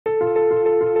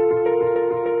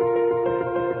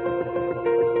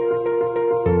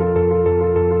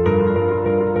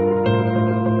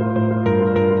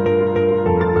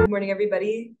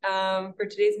everybody. For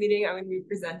today's meeting, I'm going to be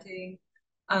presenting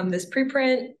this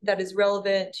preprint that is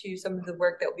relevant to some of the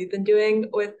work that we've been doing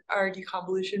with our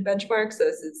deconvolution benchmark. So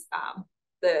this is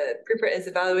the preprint is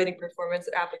evaluating performance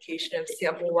and application of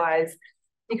sample-wise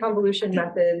deconvolution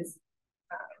methods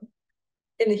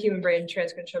in the human brain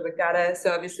transcriptomic data.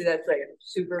 So obviously that's like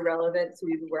super relevant to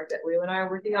the work that Leo and I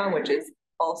are working on, which is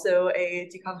also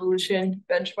a deconvolution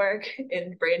benchmark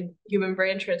in human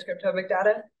brain transcriptomic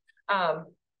data.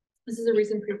 This is a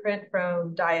recent preprint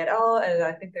from Dai et al, and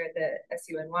I think they're at the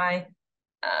SUNY.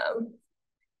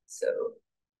 So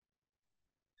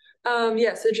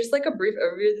just like a brief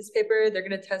overview of this paper, they're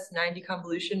going to test 9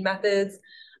 deconvolution methods,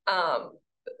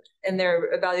 and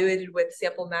they're evaluated with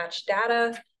sample match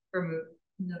data from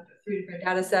 3 different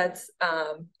data sets.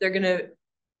 They're going to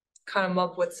come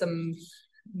up with some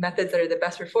methods that are the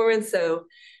best performance. So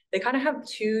they kind of have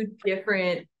 2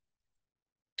 different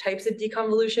types of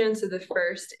deconvolution. So the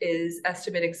first is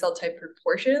estimating cell type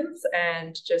proportions,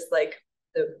 and just like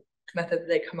the method that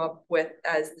they come up with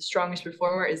as the strongest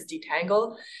performer is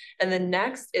detangle. And then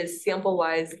next is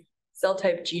sample-wise cell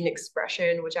type gene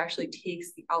expression, which actually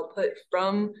takes the output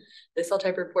from the cell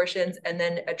type proportions and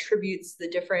then attributes the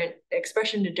different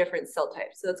expression to different cell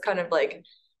types. So that's kind of like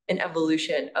an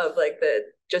evolution of like the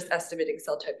just estimating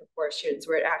cell type proportions,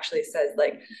 where it actually says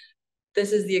like,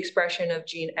 this is the expression of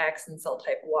gene X and cell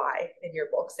type Y in your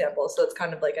bulk sample. So it's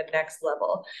kind of like a next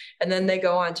level. And then they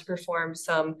go on to perform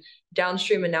some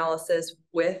downstream analysis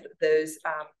with those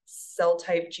cell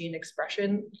type gene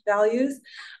expression values.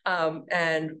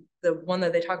 And the one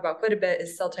that they talk about quite a bit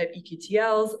is cell type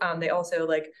EQTLs. They also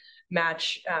like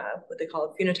match what they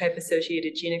call phenotype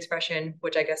associated gene expression,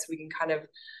 which I guess we can kind of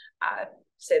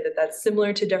say that that's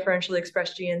similar to differentially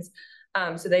expressed genes.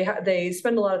 So they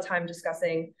spend a lot of time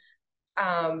discussing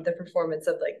the performance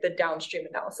of like the downstream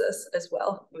analysis as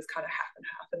well. It was kind of half and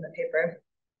half in the paper.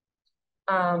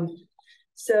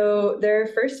 So their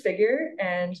first figure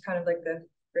and kind of like the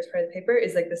first part of the paper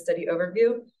is like the study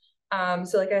overview.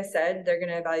 So like I said, they're going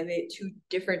to evaluate 2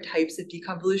 different types of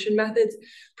deconvolution methods.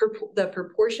 The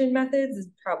proportion methods is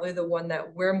probably the one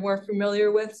that we're more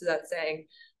familiar with. So that's saying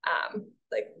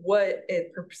like what %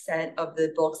 of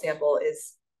the bulk sample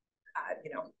is,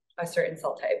 a certain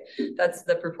cell type. That's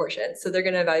the proportion. So they're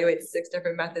going to evaluate 6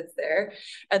 different methods there.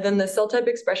 And then the cell type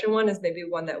expression one is maybe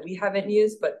one that we haven't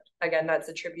used, but again, that's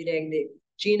attributing the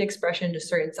gene expression to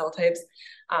certain cell types.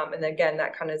 And again,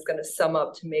 that kind of is going to sum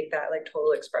up to make that like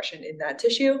total expression in that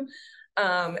tissue.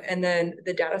 And then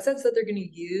the data sets that they're going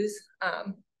to use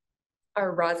are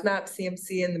ROSMAP,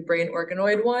 CMC, and the brain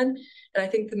organoid one. And I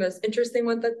think the most interesting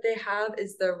one that they have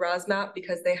is the ROSMAP,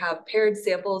 because they have paired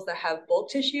samples that have bulk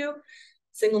tissue,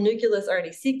 single nucleus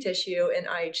RNA-seq tissue, and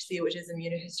IHC, which is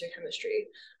immunohistochemistry.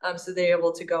 So they're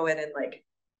able to go in and like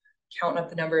count up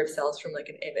the number of cells from like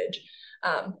an image.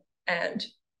 And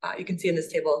you can see in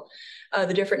this table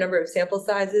the different number of sample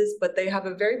sizes, but they have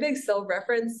a very big cell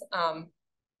reference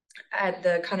at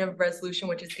the kind of resolution,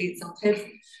 which is 8 cell types,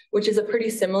 which is a pretty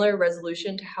similar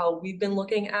resolution to how we've been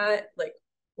looking at like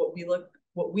what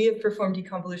we have performed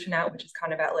deconvolution at, which is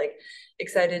kind of at like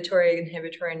excitatory,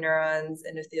 inhibitory neurons,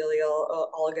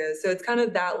 endothelial, oligos. So it's kind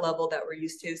of that level that we're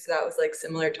used to. So that was like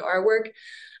similar to our work.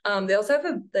 They also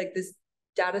have this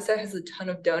data set has a ton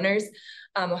of donors,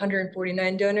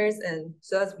 149 donors. And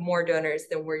so that's more donors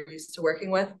than we're used to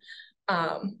working with.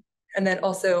 And then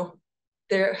also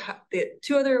the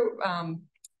 2 other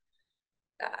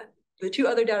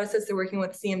data sets they're working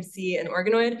with, CMC and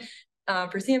organoid.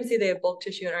 For CMC, they have bulk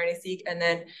tissue and RNA-seq, and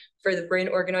then for the brain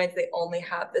organoids, they only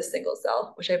have the single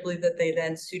cell, which I believe that they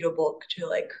then pseudo-bulk to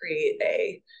like create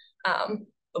a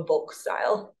bulk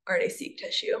style RNA-seq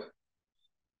tissue.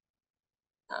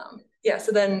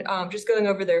 So then just going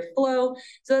over their flow.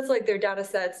 So that's like their data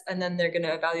sets, and then they're going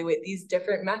to evaluate these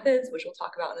different methods, which we'll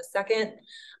talk about in a second.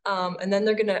 And then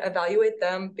they're going to evaluate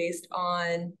them based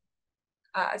on,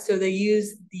 so they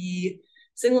use the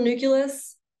single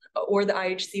nucleus or the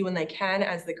IHC when they can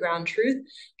as the ground truth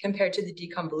compared to the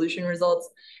deconvolution results.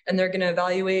 And they're going to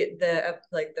evaluate the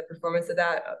performance of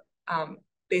that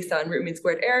based on root mean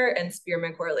squared error and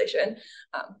Spearman correlation.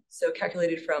 So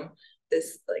calculated from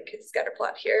this like scatter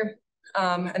plot here.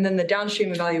 And then the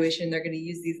downstream evaluation, they're going to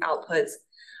use these outputs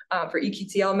for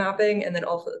EQTL mapping and then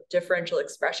also differential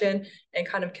expression, and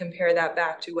kind of compare that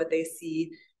back to what they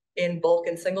see in bulk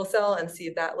and single cell and see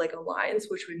if that like aligns,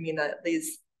 which would mean that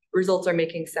these results are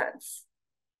making sense.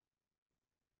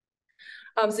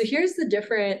 So here's the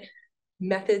different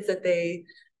methods that they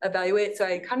evaluate. So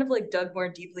I kind of like dug more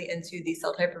deeply into the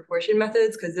cell type proportion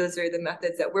methods, because those are the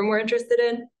methods that we're more interested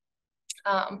in.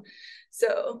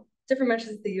 So different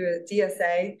methods, the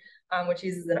DSA, which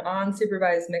uses an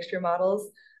unsupervised mixture models,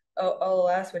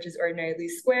 OLS, which is ordinary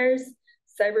least squares,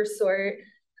 CyberSort,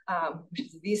 which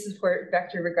is V-support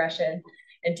vector regression,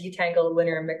 and detangle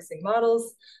linear mixing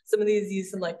models. Some of these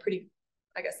use some like pretty,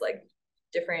 I guess, like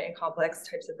different and complex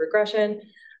types of regression.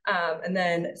 And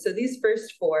then, so these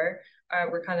first four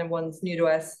were kind of ones new to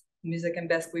us. Music and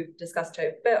BISC we've discussed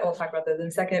a bit. We'll talk about those in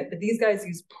a second. But these guys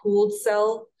use pooled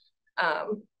cell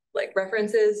like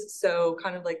references. So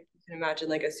kind of like you can imagine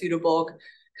like a pseudobulk,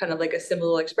 kind of like a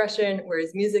symbol expression,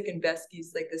 whereas music and BISC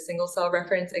use like the single cell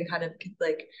reference and kind of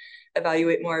like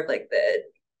evaluate more of like the,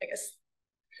 I guess,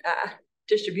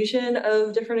 distribution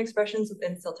of different expressions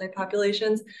within cell type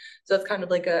populations. So it's kind of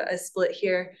like a split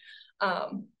here.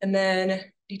 And then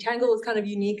detangle was kind of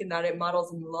unique in that it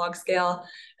models in the log scale.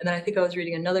 And then I think I was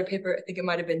reading another paper, I think it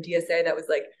might have been DSA, that was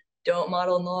like, don't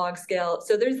model in the log scale.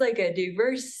 So there's like a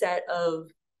diverse set of,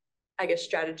 I guess,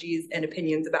 strategies and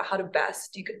opinions about how to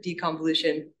best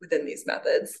deconvolution within these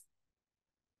methods.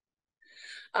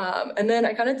 And then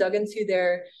I kind of dug into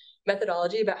their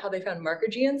methodology about how they found marker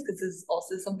genes, because this is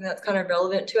also something that's kind of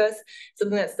relevant to us.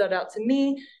 Something that stood out to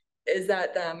me is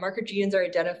that the marker genes are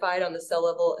identified on the cell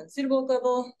level and pseudobulk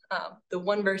level. The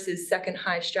one versus second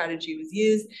high strategy was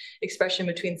used. Expression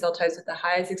between cell types with the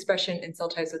highest expression and cell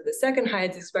types with the second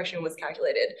highest expression was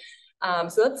calculated.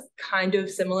 So that's kind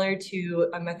of similar to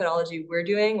a methodology we're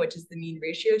doing, which is the mean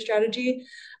ratio strategy.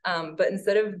 But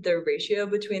instead of the ratio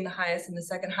between the highest and the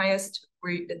second highest,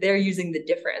 they're using the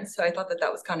difference. So I thought that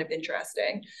that was kind of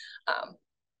interesting.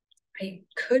 I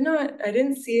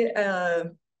didn't see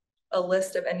a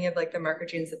list of any of like the marker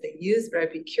genes that they use, but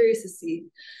I'd be curious to see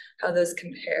how those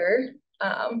compare.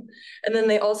 And then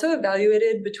they also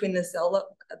evaluated between the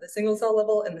single cell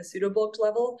level and the pseudobulk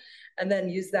level, and then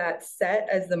use that set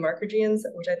as the marker genes,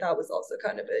 which I thought was also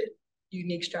kind of a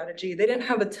unique strategy. They didn't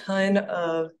have a ton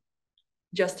of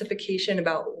justification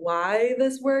about why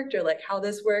this worked or like how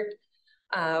this worked.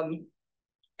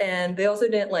 And they also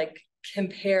didn't like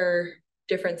compare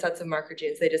different sets of marker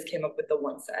genes. They just came up with the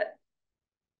one set.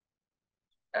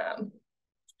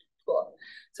 Cool.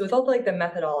 So with all like the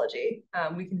methodology,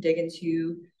 we can dig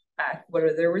into what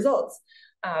are their results.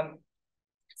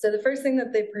 So the first thing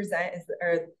that they present is,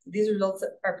 or these results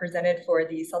are presented for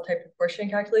the cell type proportion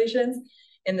calculations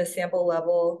in the sample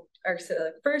level. Or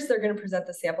so first, they're going to present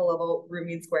the sample level root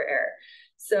mean square error.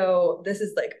 So this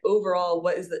is like overall,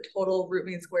 what is the total root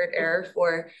mean squared error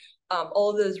for all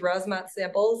of those ROSMAT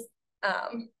samples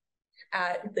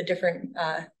at the different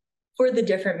for the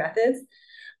different methods.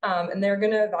 And they're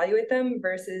going to evaluate them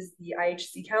versus the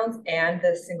IHC counts and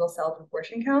the single cell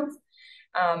proportion counts.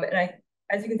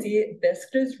 As you can see, BISC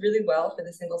does really well for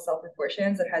the single cell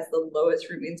proportions. It has the lowest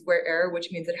root mean square error, which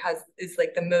means it is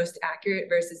like the most accurate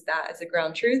versus that as a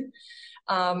ground truth.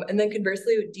 And then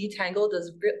conversely, detangle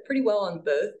does pretty well on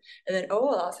both. And then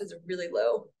OLS has a really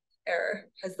low error,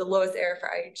 has the lowest error for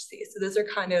IHC. So those are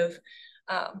kind of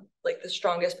like the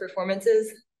strongest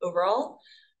performances overall.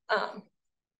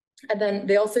 And then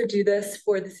they also do this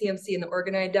for the CMC and the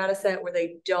organoid data set where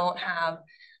they don't have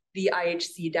the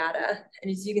IHC data.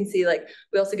 And as you can see, like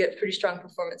we also get pretty strong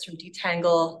performance from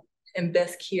detangle and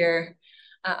BISC here.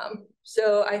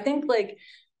 So I think like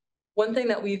one thing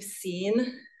that we've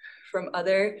seen from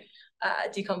other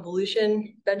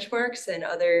deconvolution benchmarks and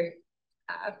other,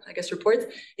 I guess, reports,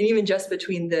 and even just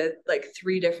between the like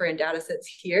 3 different data sets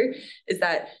here, is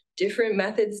that different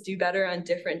methods do better on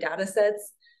different data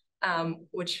sets.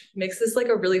 Which makes this like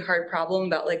a really hard problem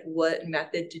about like what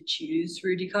method to choose for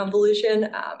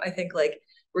deconvolution. I think like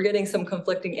we're getting some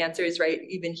conflicting answers, right?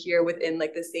 Even here within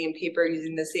like the same paper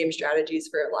using the same strategies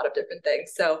for a lot of different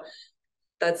things. So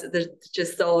there's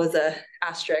just always a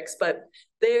asterisk, but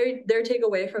their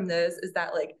takeaway from those is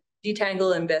that like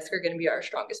detangle and BISC are going to be our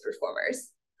strongest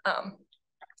performers.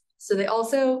 So they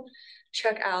also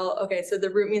check out, okay, so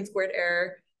the root mean squared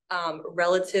error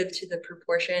relative to the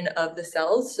proportion of the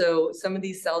cells. So some of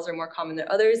these cells are more common than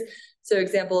others. So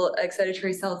example,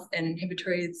 excitatory cells and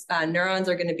inhibitory neurons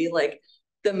are going to be like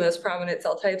the most prominent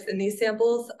cell types in these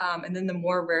samples. And then the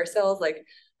more rare cells like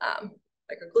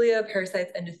microglia,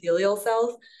 parasites, endothelial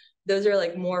cells, those are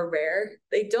like more rare.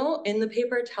 They don't in the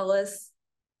paper tell us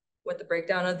what the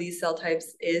breakdown of these cell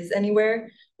types is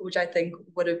anywhere, which I think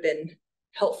would have been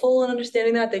helpful in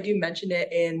understanding that. They do mention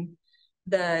it in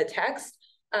the text.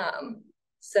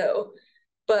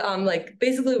 Like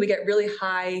basically we get really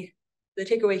high, the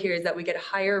takeaway here is that we get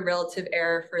higher relative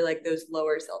error for like those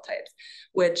lower cell types,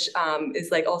 which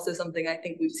is like also something I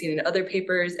think we've seen in other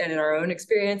papers and in our own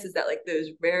experience, is that like those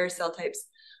rare cell types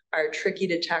are tricky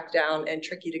to track down and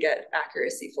tricky to get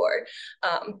accuracy for.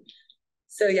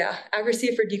 So yeah,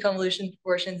 accuracy for deconvolution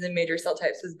proportions in major cell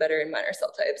types was better in minor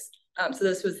cell types. So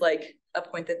this was like a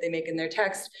point that they make in their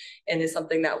text and is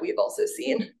something that we've also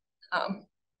seen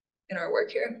in our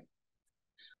work here.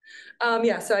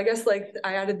 Yeah, so I guess like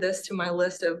I added this to my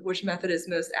list of which method is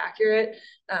most accurate,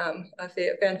 a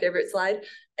fan favorite slide.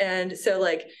 And so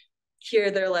like here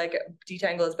they're like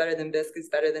detangle is better than BISC is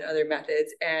better than other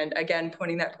methods. And again,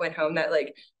 pointing that point home that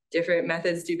like different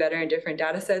methods do better in different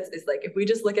data sets is like, if we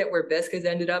just look at where BISC has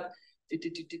ended up,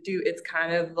 it's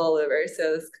kind of all over.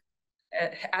 So this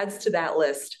adds to that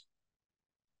list.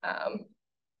 And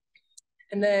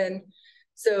then,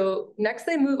 so next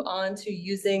they move on to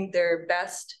using their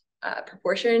best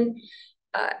proportion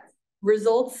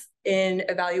results in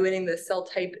evaluating the cell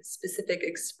type specific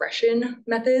expression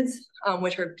methods,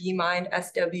 which are BMIND,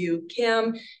 SW,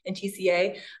 CAM, and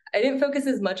TCA. I didn't focus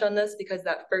as much on this because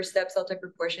that first step cell type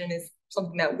proportion is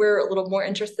something that we're a little more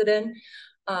interested in.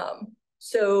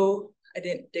 So I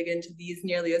didn't dig into these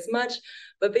nearly as much,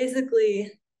 but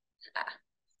basically,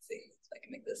 let's see if I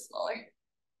can make this smaller.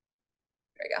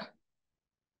 There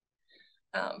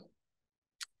we go.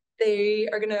 They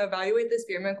are going to evaluate the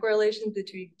Spearman correlations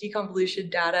between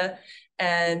deconvolution data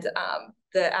and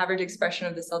the average expression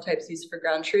of the cell types used for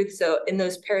ground truth. So in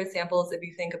those paired samples, if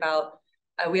you think about,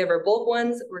 we have our bulk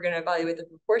ones, we're going to evaluate the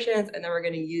proportions, and then we're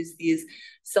going to use these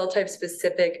cell type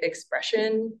specific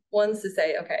expression ones to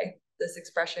say, okay, this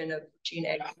expression of gene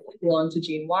A belongs to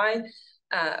gene Y,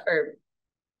 or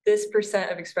this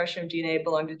percent of expression of gene A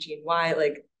belong to gene Y,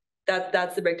 like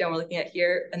that's the breakdown we're looking at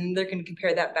here. And they're going to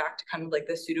compare that back to kind of like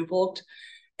the pseudo-bulked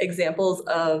examples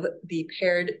of the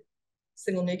paired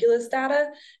single nucleus data.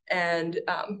 And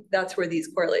that's where these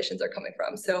correlations are coming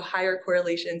from. So higher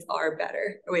correlations are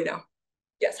better. Oh, wait, no.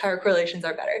 Yes, higher correlations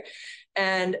are better.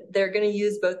 And they're going to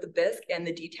use both the BISC and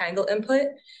the detangle input.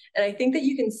 And I think that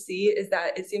you can see is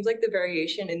that it seems like the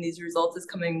variation in these results is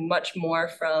coming much more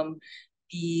from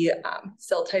the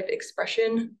cell type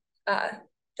expression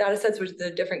data sets, which are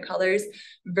the different colors,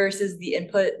 versus the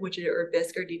input, which are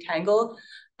BISC or detangle.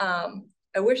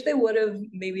 I wish they would have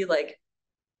maybe like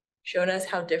shown us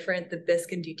how different the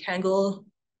BISC and detangle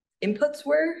inputs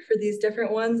were for these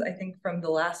different ones. I think from the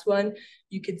last one,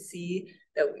 you could see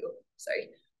that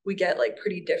we get like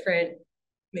pretty different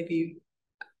maybe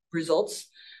results.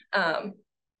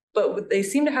 But they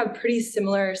seem to have pretty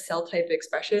similar cell type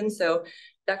expression. So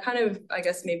that kind of, I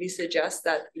guess, maybe suggests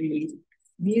that these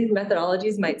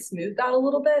methodologies might smooth that a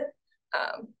little bit.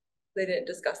 They didn't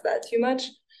discuss that too much.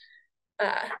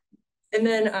 And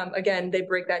then again, they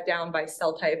break that down by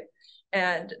cell type.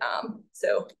 And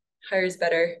so higher is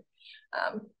better.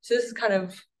 So this is kind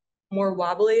of more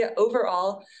wobbly.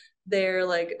 Overall, they're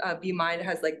like BMIND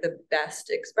has like the best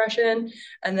expression.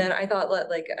 And then I thought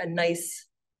like a nice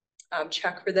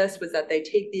check for this was that they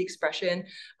take the expression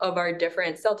of our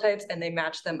different cell types and they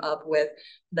match them up with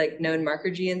like known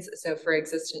marker genes. So for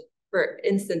instance,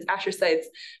 astrocytes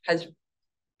has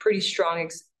pretty strong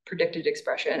predicted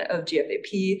expression of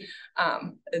GFAP.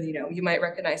 You know, you might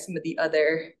recognize some of the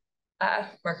other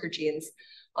marker genes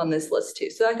on this list too.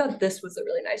 So I thought this was a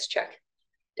really nice check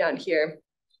down here.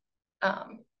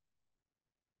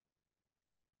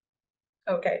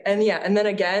 Okay, and yeah, and then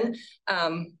again,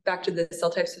 back to the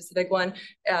cell type specific one,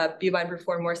 BMIND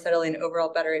performed more steadily and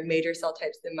overall better in major cell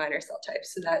types than minor cell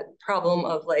types. So that problem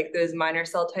of like those minor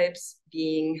cell types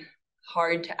being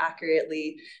hard to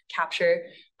accurately capture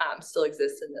still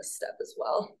exists in this step as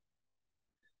well.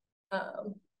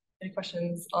 Any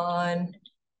questions on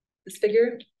this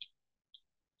figure?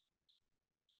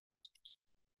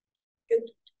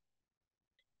 Good.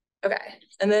 Okay,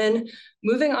 and then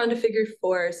moving on to figure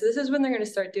 4. So this is when they're going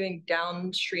to start doing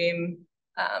downstream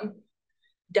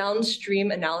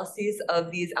analyses of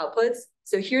these outputs.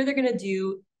 So here they're going to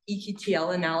do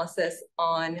EQTL analysis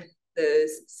on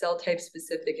those cell type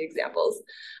specific examples.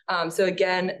 So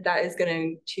again, that is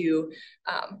going to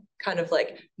kind of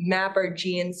like map our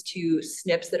genes to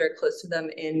SNPs that are close to them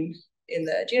in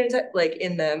the genotype, like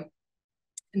in the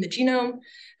genome,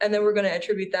 and then we're going to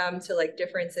attribute them to like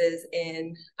differences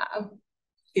in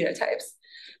phenotypes,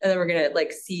 and then we're going to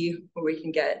like see where we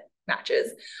can get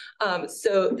matches.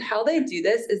 So how they do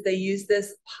this is they use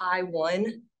this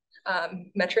pi1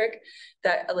 metric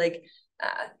that like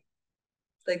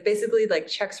basically like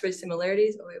checks for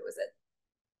similarities. Oh, wait, was it?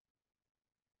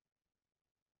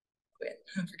 Wait,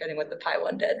 I'm forgetting what the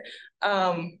pi1 did.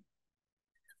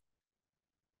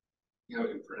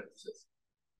 In parentheses.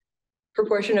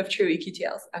 Proportion of true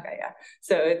EQTLs. Okay, yeah.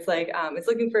 So it's like it's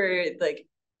looking for like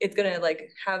it's gonna like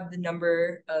have the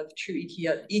number of true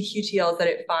EQTLs that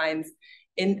it finds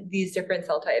in these different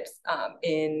cell types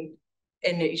in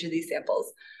each of these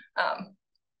samples.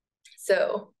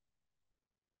 So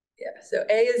yeah, so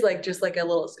A is like just like a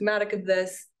little schematic of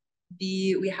this.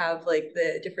 B, we have like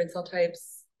the different cell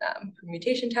types for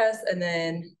mutation tests, and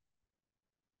then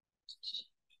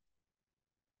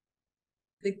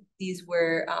I think these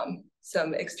were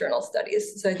some external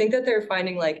studies. So I think that they're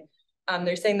finding like,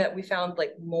 they're saying that we found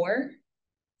like more,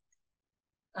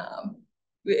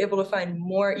 we were able to find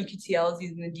more EQTLs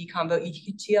using the decombo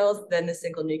EQTLs than the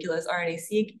single nucleus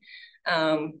RNA-seq.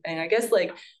 And I guess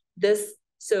like this,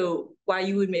 so why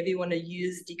you would maybe want to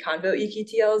use deconvo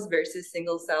EQTLs versus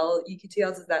single cell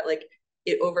EQTLs is that like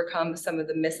it overcomes some of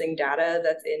the missing data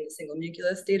that's in single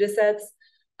nucleus data sets.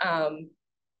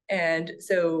 And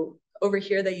so over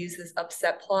here, they use this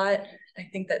upset plot. I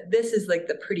think that this is like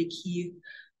the pretty key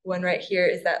one right here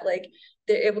is that like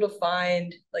they're able to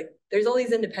find like there's all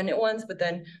these independent ones, but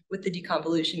then with the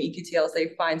deconvolution EQTLs,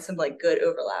 they find some like good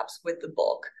overlaps with the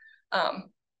bulk. I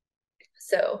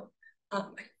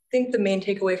think the main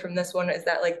takeaway from this one is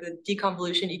that like the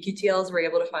deconvolution EQTLs were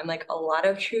able to find like a lot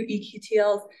of true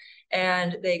EQTLs,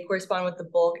 and they correspond with the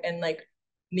bulk, and like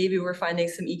maybe we're finding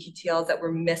some EQTLs that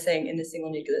were missing in the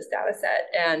single nucleus data set.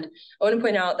 And I want to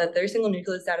point out that their single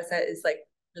nucleus data set is like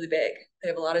really big. They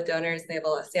have a lot of donors, and they have a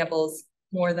lot of samples,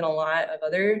 more than a lot of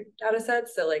other data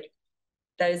sets. So like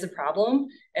that is a problem,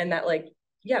 and that like,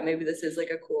 yeah, maybe this is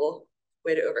like a cool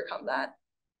way to overcome that.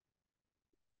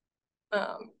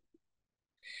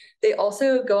 They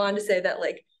also go on to say that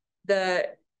like the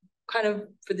kind of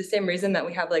for the same reason that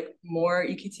we have like more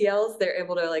EQTLs, they're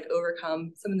able to like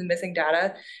overcome some of the missing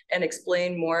data and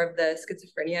explain more of the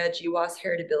schizophrenia GWAS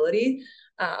heritability.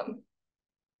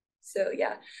 So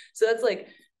yeah, so that's like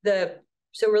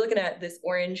so we're looking at this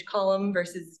orange column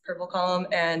versus purple column,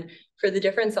 and for the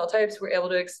different cell types, we're able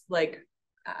to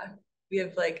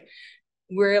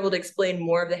we're able to explain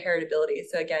more of the heritability.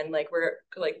 So again, like we're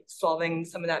like solving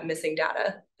some of that missing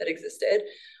data that existed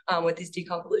with these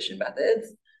deconvolution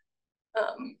methods.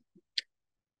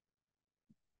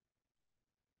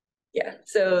 Yeah,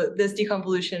 so this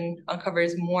deconvolution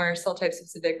uncovers more cell type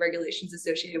specific regulations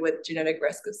associated with genetic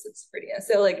risk of schizophrenia.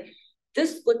 So like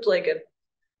this looked like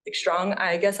strong.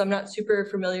 I guess I'm not super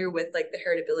familiar with like the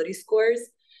heritability scores,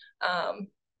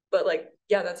 but like,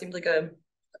 yeah, that seemed like a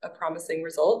promising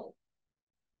result.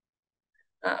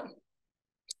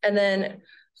 And then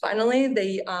finally,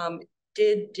 they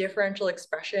did differential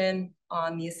expression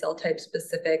on these cell type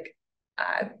specific,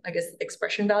 I guess,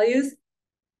 expression values.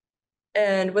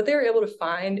 And what they were able to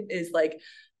find is like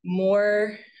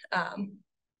more, I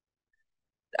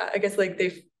guess like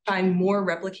they find more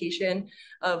replication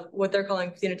of what they're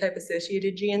calling phenotype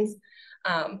associated genes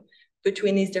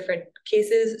between these different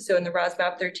cases. So in the ROS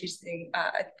map, they're teaching,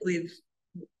 I believe,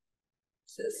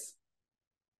 this.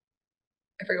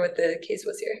 I forget what the case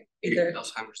was here. Either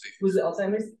Alzheimer's. Was it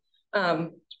Alzheimer's?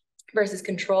 Versus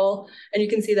control. And you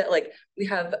can see that like we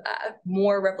have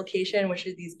more replication, which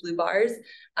is these blue bars,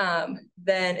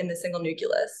 than in the single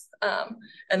nucleus.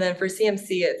 And then for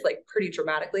CMC, it's like pretty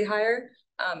dramatically higher.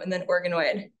 And then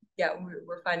organoid, yeah,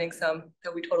 we're finding some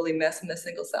that we totally miss in the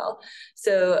single cell.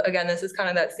 So again, this is kind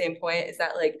of that same point, is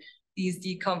that like these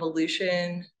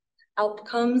deconvolution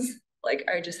outcomes like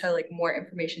are just have like more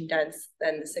information dense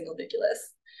than the single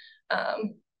nucleus.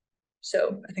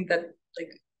 So I think that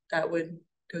like that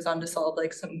goes on to solve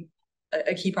like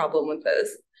a key problem with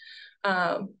those.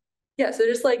 Yeah, so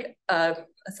just like a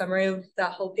summary of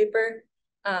that whole paper.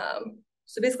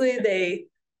 So basically they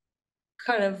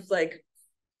kind of like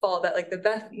follow that like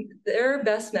their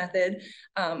best method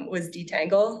was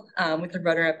detangle with the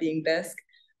runner-up being BISC.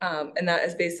 And that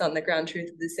is based on the ground truth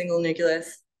of the single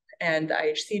nucleus and the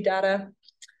IHC data.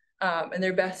 And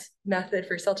their best method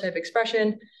for cell type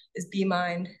expression is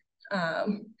BMIND,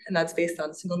 and that's based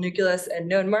on single nucleus and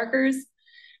known markers.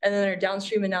 And then their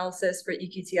downstream analysis for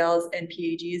EQTLs and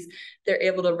PAGs, they're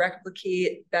able to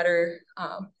replicate better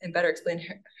and better explain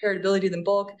heritability than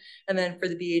bulk. And then for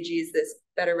the BAGs, this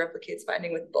better replicates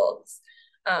finding with bulks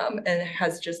and it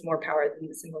has just more power than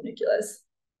the single nucleus.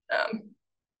 Yeah.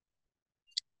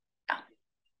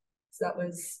 So that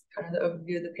was kind of the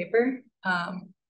overview of the paper.